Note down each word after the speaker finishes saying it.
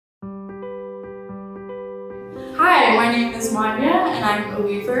Hi, my name is Monya and I'm a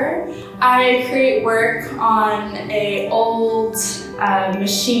weaver. I create work on an old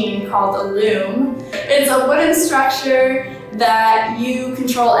machine called a loom. It's a wooden structure that you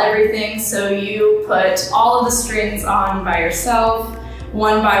control everything, so you put all of the strings on by yourself,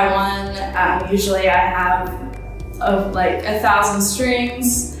 one by one. Usually I have like 1,000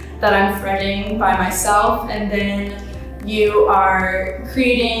 strings that I'm threading by myself, and then you are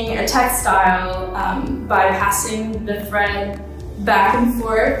creating a textile by passing the thread back and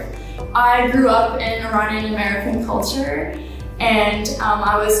forth. I grew up in Iranian American culture, and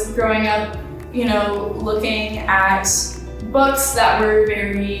I was growing up, looking at books that were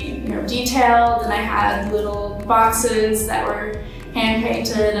very, detailed, and I had little boxes that were hand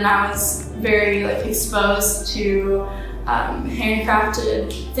painted, and I was very exposed to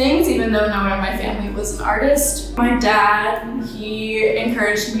handcrafted things, even though no one in my family was an artist. My dad, he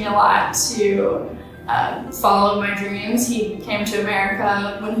encouraged me a lot to follow my dreams. He came to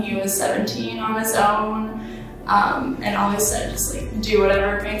America when he was 17 on his own, and always said, just do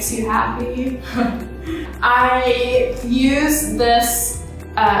whatever makes you happy. I use this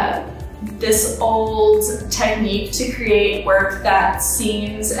old technique to create work that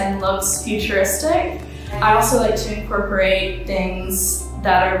seems and looks futuristic. I also like to incorporate things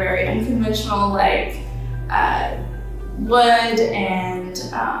that are very unconventional, like wood and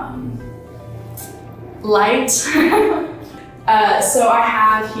light. So I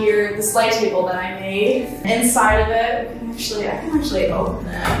have here this light table that I made. Inside of it, I can actually open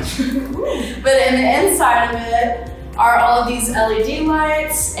it. But in the inside of it are all of these LED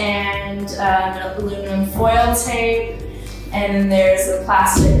lights and aluminum foil tape, and then there's a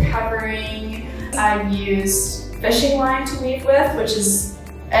plastic covering. I've used fishing line to weave with, which is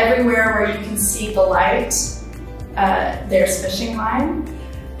everywhere where you can see the light, there's fishing line.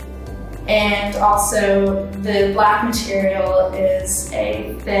 And also the black material is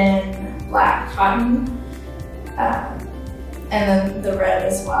a thin black cotton, and then the red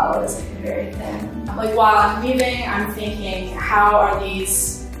as well is very thin. While I'm weaving, I'm thinking, how are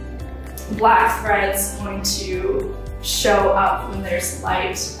these black threads going to show up when there's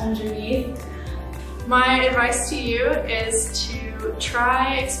light underneath? My advice to you is to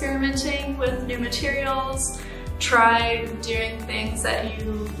try experimenting with new materials, try doing things that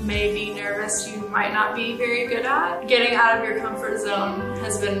you may be nervous you might not be very good at. Getting out of your comfort zone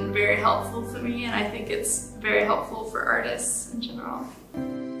has been very helpful for me, and I think it's very helpful for artists in general.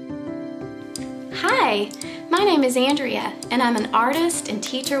 Hi, my name is Andrea, and I'm an artist and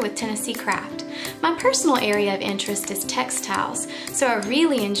teacher with Tennessee Craft. My personal area of interest is textiles, so I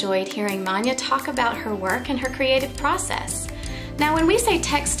really enjoyed hearing Monya talk about her work and her creative process. Now, when we say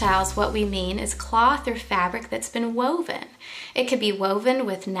textiles, what we mean is cloth or fabric that's been woven. It could be woven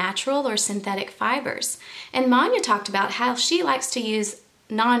with natural or synthetic fibers. And Monya talked about how she likes to use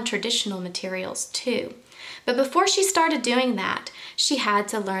non-traditional materials too. But before she started doing that, she had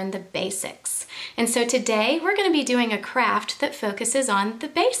to learn the basics. And so today we're going to be doing a craft that focuses on the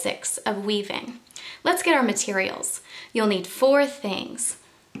basics of weaving. Let's get our materials. You'll need 4 things: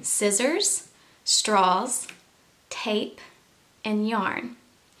 scissors, straws, tape, and yarn.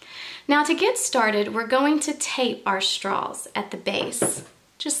 Now, to get started, we're going to tape our straws at the base,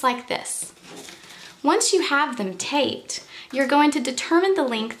 just like this. Once you have them taped, you're going to determine the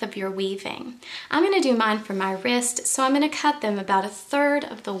length of your weaving. I'm going to do mine from my wrist, so I'm going to cut them about 1/3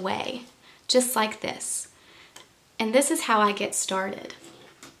 of the way, just like this. And this is how I get started.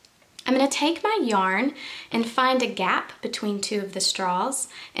 I'm going to take my yarn and find a gap between 2 of the straws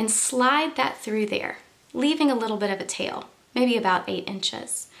and slide that through there, leaving a little bit of a tail, maybe about 8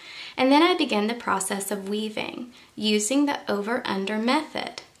 inches. And then I begin the process of weaving using the over-under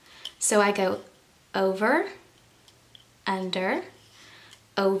method. So I go over, under,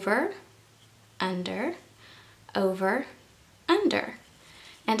 over, under, over, under.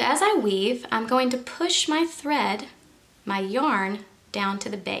 And as I weave, I'm going to push my thread, my yarn, down to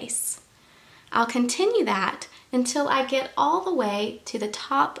the base. I'll continue that until I get all the way to the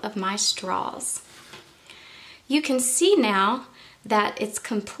top of my straws. You can see now that it's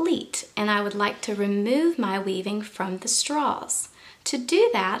complete, and I would like to remove my weaving from the straws. To do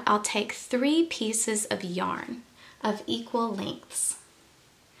that, I'll take 3 pieces of yarn of equal lengths.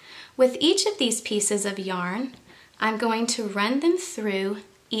 With each of these pieces of yarn, I'm going to run them through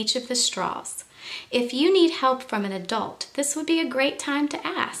each of the straws. If you need help from an adult, this would be a great time to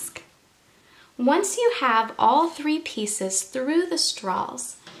ask. Once you have all 3 pieces through the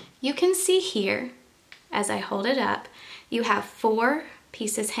straws, you can see here, as I hold it up, you have 4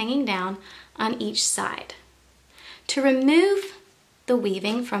 pieces hanging down on each side. To remove the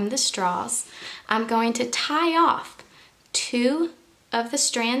weaving from the straws, I'm going to tie off 2 of the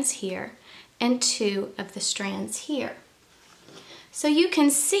strands here and 2 of the strands here. So you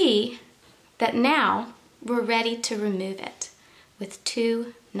can see that now we're ready to remove it with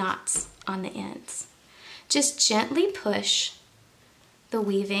 2 knots on the ends. Just gently push the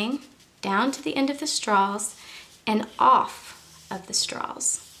weaving down to the end of the straws and off of the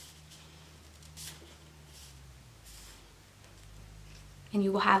straws. And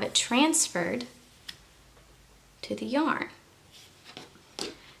you will have it transferred to the yarn.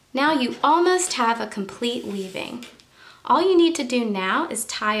 Now you almost have a complete weaving. All you need to do now is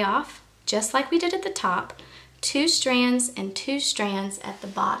tie off, just like we did at the top, 2 strands and 2 strands at the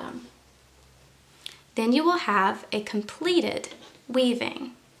bottom. Then you will have a completed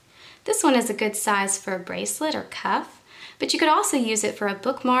weaving. This one is a good size for a bracelet or cuff, but you could also use it for a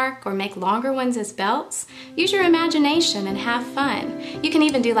bookmark or make longer ones as belts. Use your imagination and have fun. You can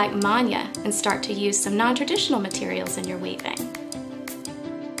even do like Monya and start to use some non-traditional materials in your weaving.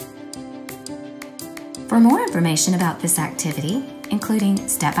 For more information about this activity, including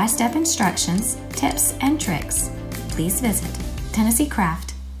step-by-step instructions, tips, and tricks, please visit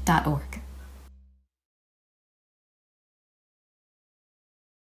TennesseeCraft.org.